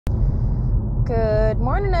Good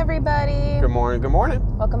morning, everybody. Good morning, good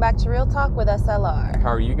morning. Welcome back to Real Talk with SLR. How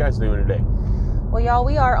are you guys doing today? Well, y'all,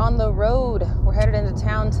 we are on the road. We're headed into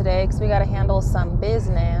town today because we got to handle some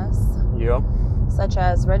business. Yeah. Such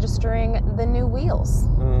as registering the new wheels.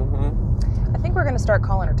 Mm-hmm. I think we're going to start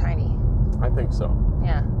calling her Tiny. I think so.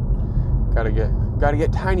 Yeah. Gotta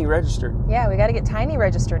get Tiny registered. Yeah, we got to get Tiny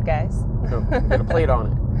registered, guys. Get a plate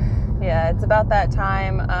on it. Yeah, it's about that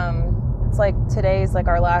time. It's like today's like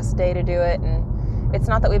our last day to do it, and it's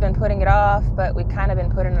not that we've been putting it off, but we kind of been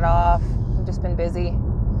putting it off. We've just been busy.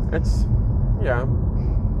 We've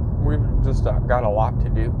just got a lot to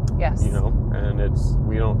do. Yes. You know, and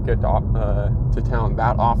we don't get to town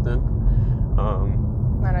that often.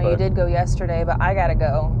 I know you did go yesterday, but I gotta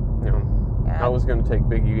go. Yeah. I was gonna take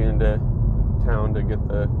Biggie into town to get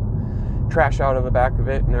the trash out of the back of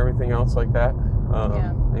it and everything else like that,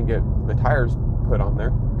 and get the tires put on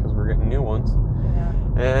there because we're getting new ones. Yeah.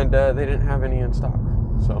 And they didn't have any in stock,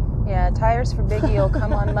 so. Yeah, tires for Biggie will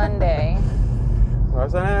come on Monday. So I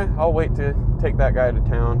was like, I'll wait to take that guy to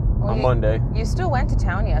town on Monday. You still went to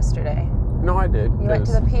town yesterday. No, I did. You went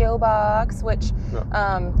to the P.O. box, which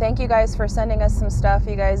thank you guys for sending us some stuff.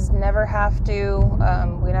 You guys never have to.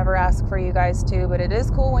 We never ask for you guys to, but it is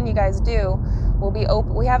cool when you guys do.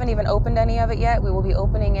 We haven't even opened any of it yet. We will be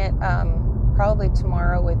opening it probably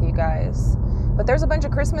tomorrow with you guys. But there's a bunch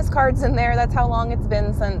of Christmas cards in there. That's how long it's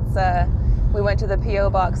been since we went to the P.O.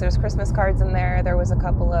 box. There's Christmas cards in there. There was a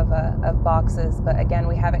couple of boxes, but again,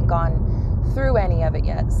 we haven't gone through any of it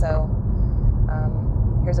yet. So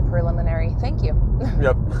here's a preliminary thank you.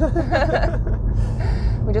 Yep.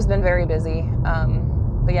 We've just been very busy.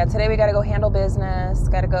 But yeah, today we got to go handle business.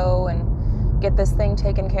 Got to go and get this thing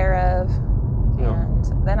taken care of. Yep.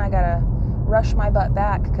 And then I got to rush my butt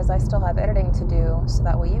back because I still have editing to do. So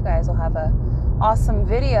that way you guys will have a awesome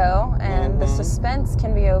video and the suspense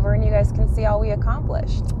can be over and you guys can see all we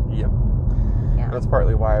accomplished. Yep. Yeah. That's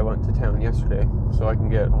partly why I went to town yesterday, so I can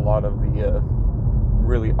get a lot of the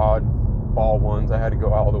really odd ball ones. I had to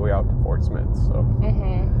go all the way out to Fort Smith, so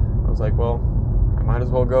I was like, well, I might as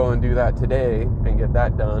well go and do that today and get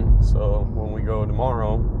that done, so when we go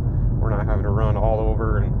tomorrow, we're not having to run all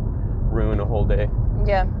over and ruin a whole day.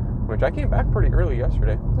 Yeah. Which I came back pretty early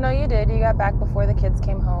yesterday. No, you did. You got back before the kids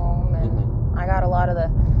came home, and I got a lot of the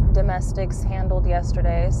domestics handled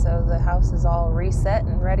yesterday, so the house is all reset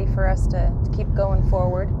and ready for us to keep going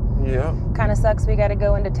forward. Yeah. Kind of sucks we got to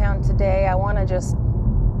go into town today. I want to just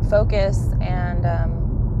focus and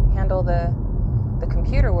handle the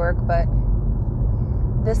computer work, but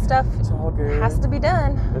this stuff has to be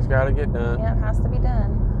done. It's got to get done. Yeah, it has to be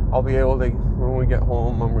done. I'll be able to, when we get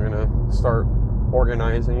home, I'm going to start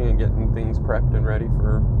organizing and getting things prepped and ready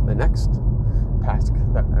for the next task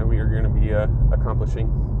that we are going to be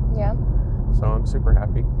accomplishing. Yeah. So I'm super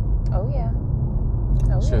happy. Oh, yeah.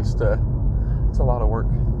 It's just, it's a lot of work.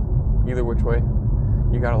 Either which way.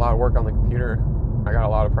 You got a lot of work on the computer. I got a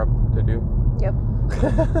lot of prep to do. Yep.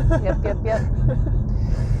 Yep.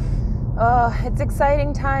 Oh, it's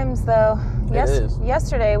exciting times, though. It is.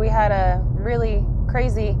 Yesterday, we had a really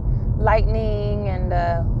crazy lightning and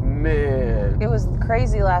man, it was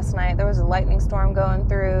crazy last night. There was a lightning storm going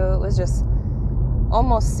through. It was just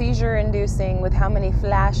almost seizure-inducing with how many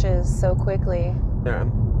flashes so quickly. Yeah,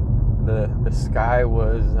 the sky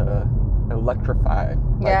was electrified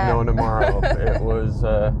like no tomorrow.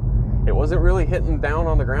 It wasn't really hitting down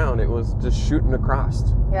on the ground. It was just shooting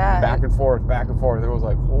across. Yeah. Back and forth. It was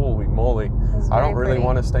like, holy moly. I don't really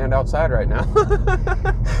want to stand outside right now.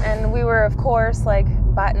 And we were, of course, like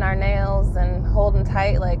biting our nails and holding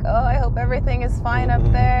tight, like, oh, I hope everything is fine up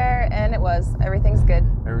there. And it was. Everything's good.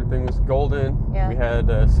 Everything was golden. Yeah. We had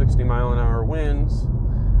 60-mile-an-hour winds.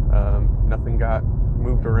 Nothing got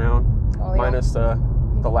moved around, minus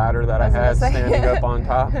the ladder that I had standing up on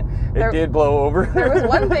top. It did blow over. There was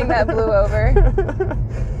one thing that blew over.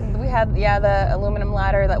 We had, the aluminum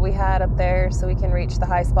ladder that we had up there so we can reach the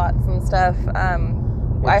high spots and stuff.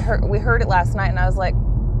 We heard it last night and I was like,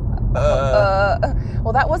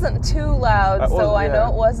 well, that wasn't too loud, so I know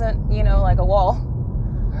it wasn't, like a wall.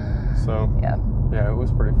 So, yeah, it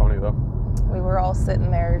was pretty funny though. We were all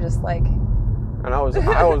sitting there just like... And I was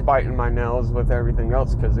biting my nails with everything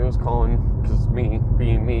else because it was calling, because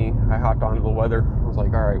being me, I hopped onto the weather. I was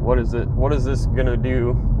like, all right, what is this gonna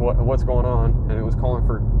do? What's going on? And it was calling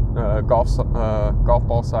for golf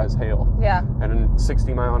ball size hail. Yeah. And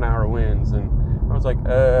 60-mile-an-hour winds. And I was like,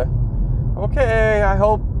 okay, I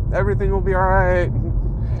hope everything will be all right.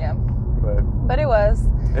 Yeah. But it was.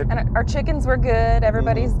 And our chickens were good.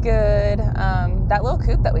 Everybody's good. That little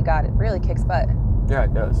coop that we got, it really kicks butt. Yeah,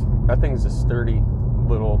 it does. That thing's a sturdy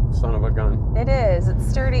little son of a gun. It is. It's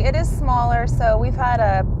sturdy. It is smaller, so we've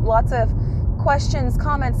had lots of questions,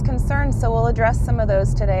 comments, concerns, so we'll address some of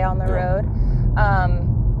those today on the road.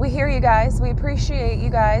 We hear you guys. We appreciate you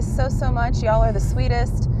guys so much. Y'all are the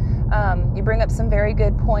sweetest. You bring up some very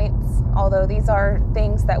good points, although these are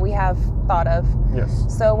things that we have thought of. Yes.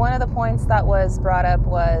 So one of the points that was brought up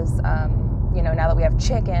was, you know, now that we have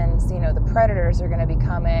chickens, you know, the predators are going to be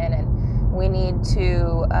coming, and we need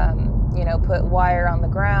to, you know, put wire on the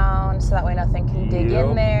ground so that way nothing can dig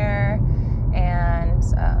in there. And,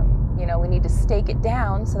 you know, we need to stake it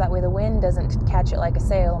down so that way the wind doesn't catch it like a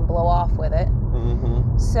sail and blow off with it.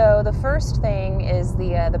 Mm-hmm. So the first thing is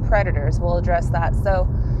the predators. We'll address that. So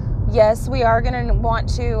yes, we are going to want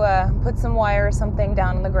to put some wire or something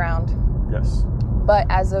down on the ground. Yes. But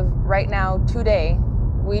as of right now, today,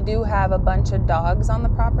 we do have a bunch of dogs on the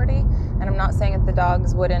property. And I'm not saying that the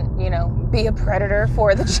dogs wouldn't, you know, be a predator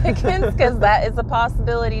for the chickens, because that is a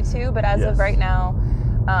possibility too. But as of right now,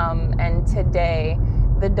 and today,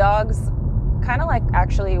 the dogs kind of like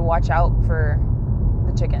actually watch out for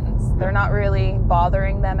the chickens. They're not really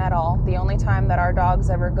bothering them at all. The only time that our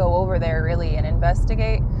dogs ever go over there really and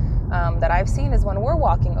investigate that I've seen is when we're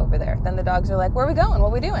walking over there. Then the dogs are like, where are we going? What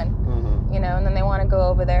are we doing? Mm-hmm. You know, and then they want to go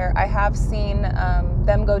over there. I have seen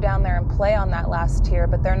them go down there and play on that last tier,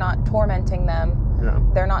 but they're not tormenting them. Yeah.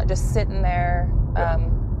 They're not just sitting there.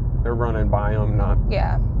 They're running by them,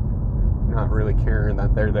 not really caring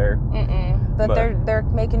that they're there. But they're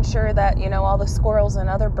making sure that, you know, all the squirrels and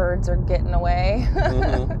other birds are getting away.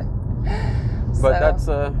 Mm-hmm. But that's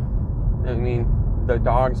I mean, the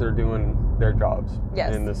dogs are doing their jobs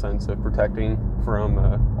in the sense of protecting from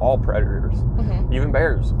all predators, even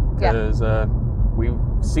bears, because we've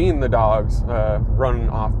seen the dogs running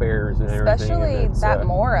off bears and everything. Especially that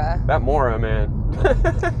Mora. That Mora, man.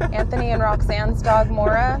 Anthony and Roxanne's dog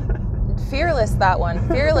Mora. Fearless, that one.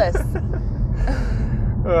 Fearless.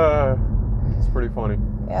 It's pretty funny.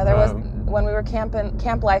 Yeah, there was, when we were camping,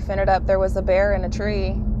 camp life ended up, there was a bear in a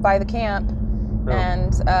tree by the camp,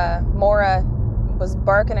 and Mora was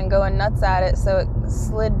barking and going nuts at it, so it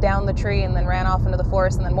slid down the tree and then ran off into the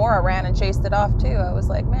forest, and then Mora ran and chased it off too. I was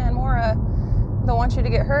like, man, Mora, I don't want you to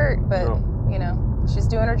get hurt, but you know, she's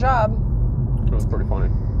doing her job. It was pretty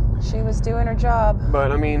funny. She was doing her job.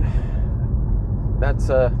 But I mean, that's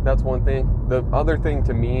one thing. The other thing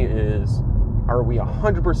to me is, are we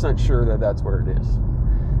 100% sure that that's where it is?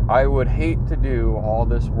 I would hate to do all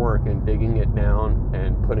this work and digging it down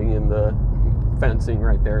and putting in the fencing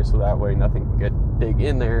right there so that way nothing can dig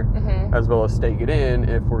in there, as well as stake it in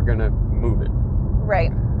if we're gonna move it.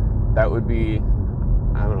 Right. That would be,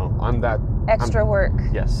 I don't know, I'm that extra work.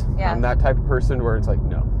 Yes. Yeah. I'm that type of person where it's like,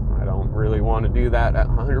 no, I don't really want to do that at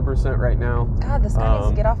 100% right now. God, this guy needs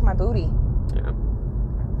to get off my booty. Yeah.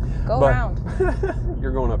 Go around.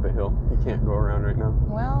 You're going up a hill. You can't go around right now.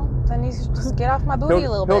 Well, then you just get off my booty a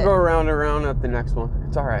little bit. He'll go around at the next one.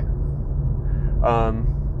 It's all right.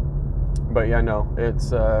 But yeah, no,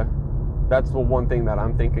 it's that's the one thing that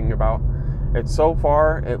I'm thinking about. It's so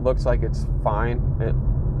far, it looks like it's fine.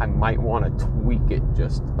 I might want to tweak it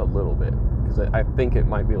just a little bit because I think it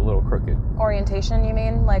might be a little crooked. Orientation, you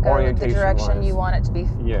mean? Like the direction you want it to be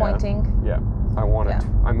pointing? Yeah.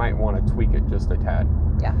 I might want to tweak it just a tad.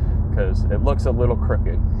 Yeah. Because it looks a little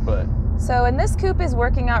crooked, but. So, and this coop is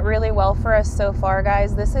working out really well for us so far,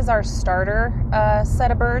 guys. This is our starter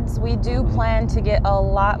set of birds. We do plan to get a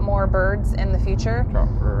lot more birds in the future.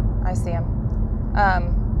 I see them.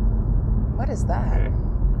 What is that? Okay.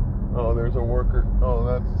 Oh, there's a worker.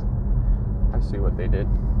 Oh, I see what they did.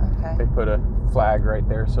 Okay. They put a flag right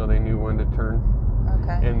there so they knew when to turn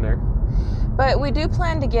in there. But we do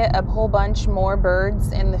plan to get a whole bunch more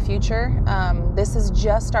birds in the future. This is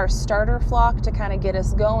just our starter flock to kind of get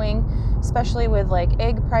us going, especially with like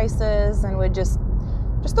egg prices and with just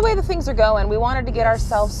the way the things are going. We wanted to get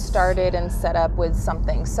ourselves started and set up with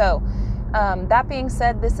something. So that being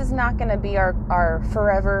said, this is not going to be our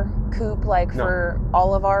forever coop for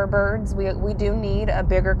all of our birds. We do need a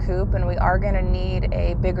bigger coop, and we are going to need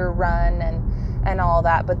a bigger run and all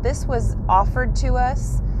that. But this was offered to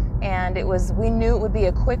us, and we knew it would be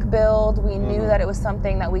a quick build. We knew that it was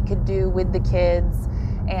something that we could do with the kids,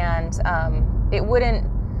 and it wouldn't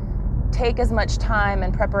take as much time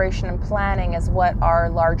and preparation and planning as what our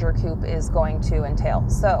larger coop is going to entail.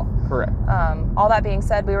 So correct. All that being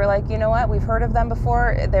said, we were like, you know what? We've heard of them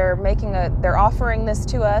before. They're offering this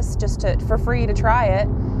to us just for free to try it.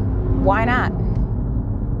 Why not?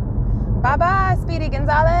 Bye-bye, Speedy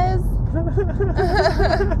Gonzalez.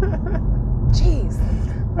 Jeez,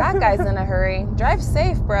 that guy's in a hurry. Drive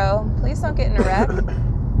safe, bro. Please don't get in a wreck.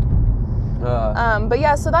 But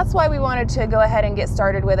yeah, so that's why we wanted to go ahead and get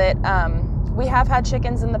started with it. We have had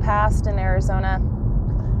chickens in the past in Arizona.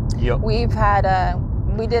 Yep. We've had,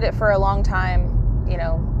 we did it for a long time, you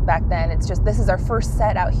know, back then. It's just, this is our first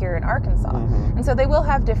set out here in Arkansas. And so they will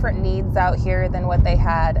have different needs out here than what they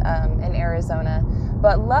had in Arizona.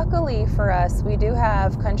 But luckily for us, we do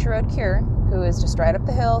have Country Road Cure, who is just right up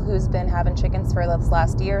the hill, who's been having chickens for this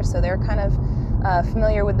last year. So they're kind of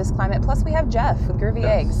familiar with this climate. Plus we have Jeff with Groovy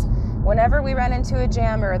Eggs. Whenever we run into a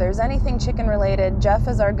jam or there's anything chicken related, Jeff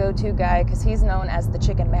is our go-to guy because he's known as the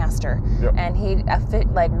chicken master. And he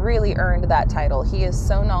like really earned that title. He is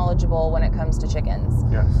so knowledgeable when it comes to chickens.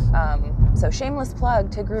 So shameless plug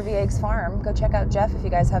to Groovy Eggs Farm. Go check out Jeff if you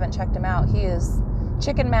guys haven't checked him out. He is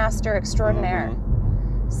chicken master extraordinaire.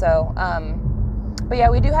 So, but yeah,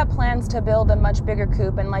 we do have plans to build a much bigger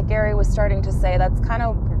coop. And like Gary was starting to say, that's kind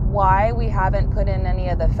of why we haven't put in any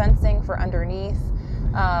of the fencing for underneath.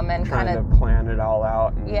 And trying to plan it all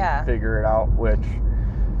out and figure it out, which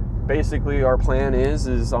basically our plan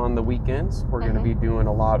is on the weekends we're going to be doing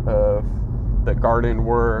a lot of the garden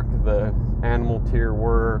work, the animal tier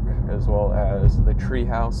work, as well as the tree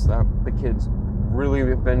house that the kids really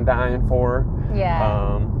have been dying for.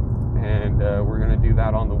 And we're going to do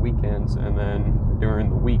that on the weekends, and then during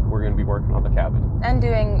the week we're going to be working on the cabin and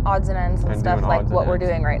doing odds and ends and stuff like what we're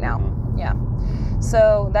doing right now.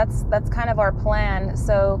 So that's kind of our plan.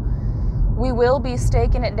 So we will be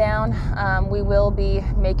staking it down. We will be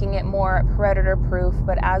making it more predator proof,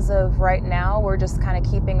 but as of right now, we're just kind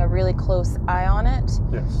of keeping a really close eye on it.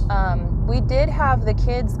 We did have the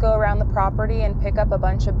kids go around the property and pick up a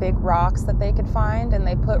bunch of big rocks that they could find, and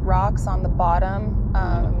they put rocks on the bottom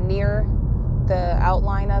near the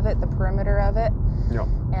outline of it, the perimeter of it.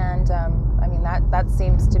 And I mean, that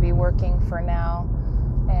seems to be working for now.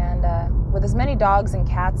 And with as many dogs and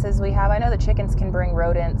cats as we have, I know the chickens can bring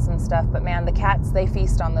rodents and stuff, but man, the cats, they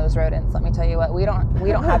feast on those rodents. Let me tell you what, we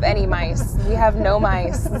don't have any mice. We have no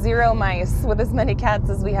mice, 0 mice with as many cats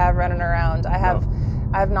as we have running around. I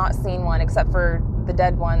have not seen one except for the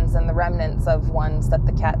dead ones and the remnants of ones that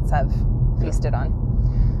the cats have feasted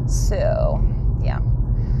on. So yeah.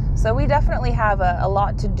 So we definitely have a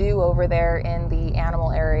lot to do over there in the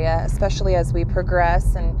animal area, especially as we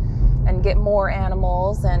progress and get more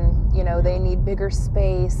animals, and you know, they need bigger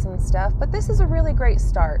space and stuff, but this is a really great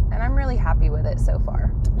start and I'm really happy with it so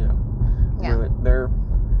far. They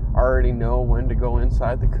already know when to go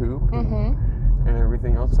inside the coop and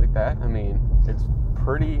everything else like that. I mean, it's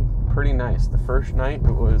pretty nice. The first night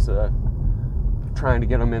it was trying to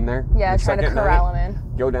get them in there. Trying to corral them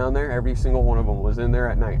in. Go down there, every single one of them was in there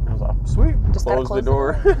at night. I was like, sweet, just close the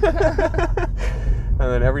door. And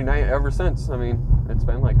then every night ever since, I mean, it's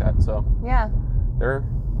been like that. So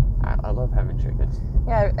I love having chickens.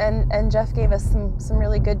 And Jeff gave us some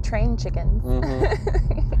really good trained chickens.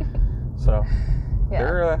 So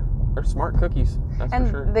they're smart cookies, that's for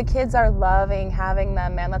sure. And the kids are loving having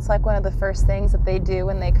them, man. That's like one of the first things that they do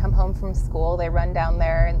when they come home from school. They run down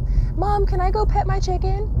there and, Mom, can I go pet my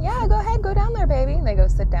chicken? Yeah, go ahead, go down there, baby. And they go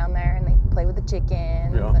sit down there and they play with the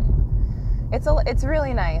chickens. It's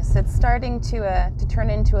really nice. It's starting to turn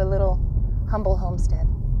into a little humble homestead.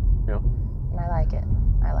 And I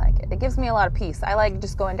like it. It gives me a lot of peace. I like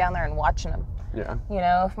just going down there and watching them. You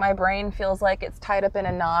know, if my brain feels like it's tied up in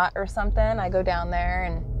a knot or something, I go down there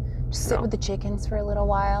and just sit with the chickens for a little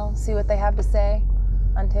while, see what they have to say,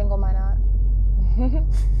 untangle my knot.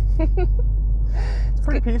 It's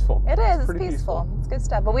pretty peaceful. It is. It's peaceful. It's good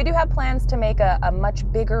stuff. But we do have plans to make a much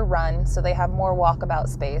bigger run so they have more walkabout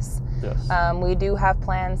space. We do have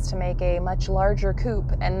plans to make a much larger coop,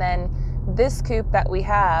 and then this coop that we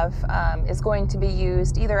have is going to be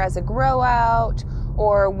used either as a grow out,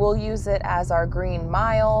 or we'll use it as our green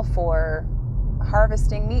mile for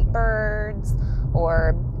harvesting meat birds,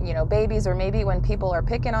 or you know, babies, or maybe when people are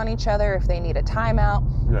picking on each other if they need a timeout.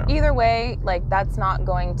 Either way, like, that's not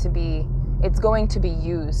going to be, it's going to be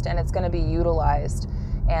used and it's going to be utilized.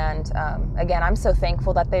 And again, I'm so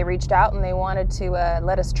thankful that they reached out and they wanted to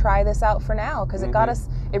let us try this out for now, because it got us,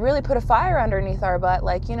 it really put a fire underneath our butt.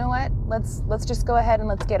 Like, you know what, let's just go ahead and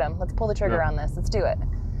let's get them. Let's pull the trigger on this. Let's do it.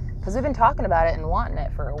 Because we've been talking about it and wanting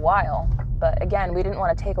it for a while. But again, we didn't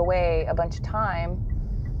want to take away a bunch of time,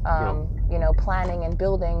 you know, planning and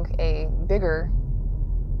building a bigger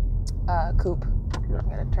coop. I'm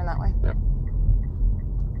going to turn that way. There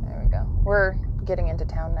we go. We're getting into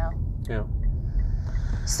town now.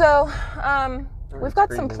 So, we've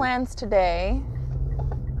got some plans today.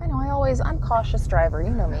 I know, I'm a cautious driver,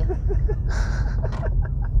 you know me.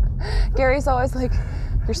 Gary's always like,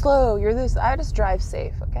 you're slow, you're this. I just drive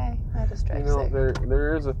safe, okay? I Just drive You know, safe.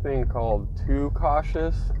 there is a thing called too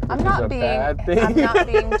cautious. I'm not being bad thing. I'm not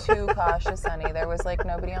being too cautious, honey. There was like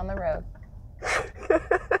nobody on the road.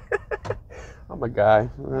 I'm a guy.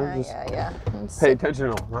 Yeah. Pay attention.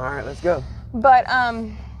 All right, let's go. But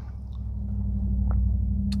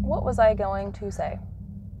what was I going to say?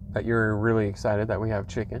 That you're really excited that we have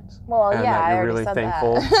chickens. Well, and yeah, that I you're already really said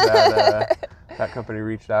thankful that. that company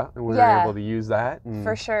reached out and we were Yeah. able to use that. And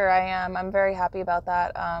For sure, I am. I'm very happy about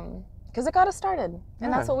that. Because it got us started,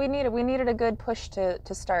 and that's what we needed. We needed a good push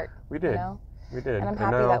to start. We did. You know? We did. And I'm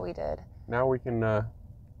happy that we did. Now we can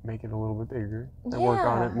make it a little bit bigger and work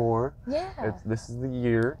on it more. Yeah. This is the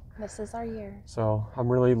year. This is our year. So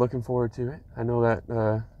I'm really looking forward to it. I know that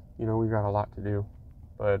we've got a lot to do,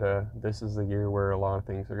 but this is the year where a lot of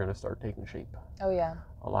things are going to start taking shape. Oh yeah.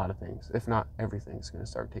 A lot of things, if not everything's going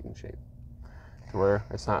to start taking shape. To where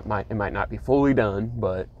it might not be fully done,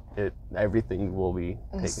 but everything will be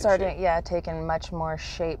taking much more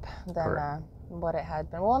shape than what it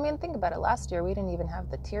had been. Well, I mean, think about it. Last year we didn't even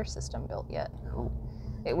have the tier system built yet. No.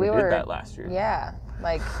 We did that last year. Yeah,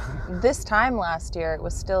 like this time last year, it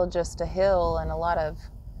was still just a hill and a lot of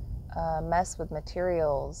mess with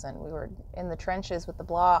materials, and we were in the trenches with the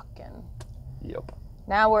block. And yep.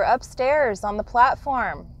 Now we're upstairs on the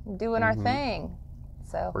platform doing our thing.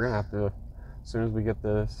 So we're gonna have to, as soon as we get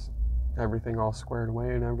everything all squared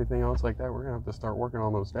away and everything else like that, we're gonna have to start working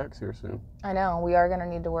on those decks here soon. I know we are gonna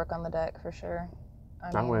need to work on the deck for sure.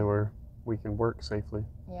 That way we can work safely.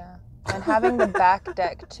 Yeah. And having the back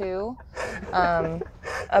deck too,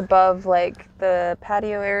 above like the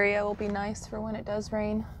patio area will be nice for when it does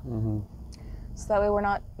rain. So that way we're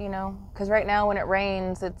not, because right now when it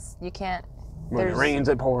rains, you can't. When it rains,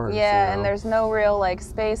 it pours. Yeah, and there's no real like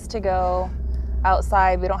space to go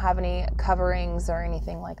outside. We don't have any coverings or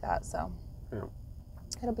anything like that, so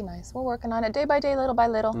it'll be nice. We're working on it day by day, little by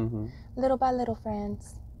little, little by little,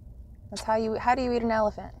 friends. That's how do you eat an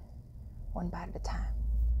elephant? One bite at a time.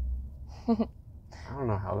 I don't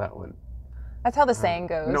know how that would. That's how the saying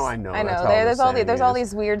goes. No, I know. There's all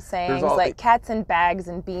these weird sayings like cats in bags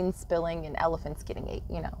and beans spilling and elephants getting ate.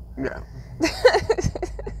 Yeah.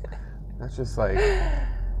 That's just like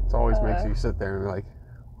it always makes you sit there and be like,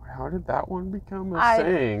 how did that one become a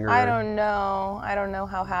saying? I don't know. I don't know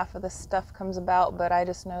how half of this stuff comes about, but I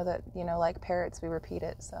just know that like parrots, we repeat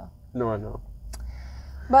it. So. No, I know.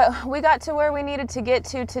 But we got to where we needed to get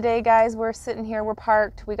to today, guys. We're sitting here, we're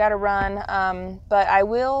parked, we got to run. But I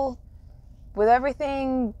will, with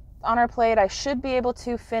everything on our plate, I should be able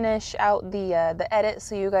to finish out the edit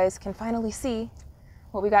so you guys can finally see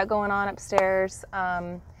what we got going on upstairs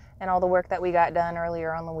and all the work that we got done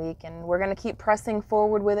earlier on the week. And we're going to keep pressing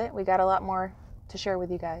forward with it. We got a lot more to share with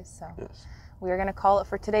you guys. So we are going to call it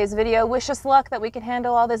for today's video. Wish us luck that we can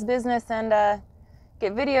handle all this business and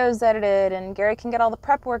get videos edited, and Gary can get all the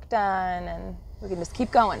prep work done, and we can just keep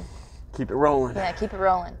going. Keep it rolling. Yeah, keep it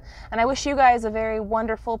rolling. And I wish you guys a very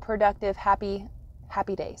wonderful, productive, happy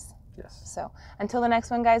days. Yes. So until the next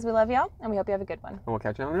one, guys, we love y'all, and we hope you have a good one. And we'll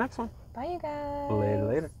catch you on the next one. Bye, you guys.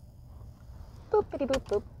 Later. Boop, bitty, boop,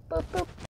 boop, boop, boop.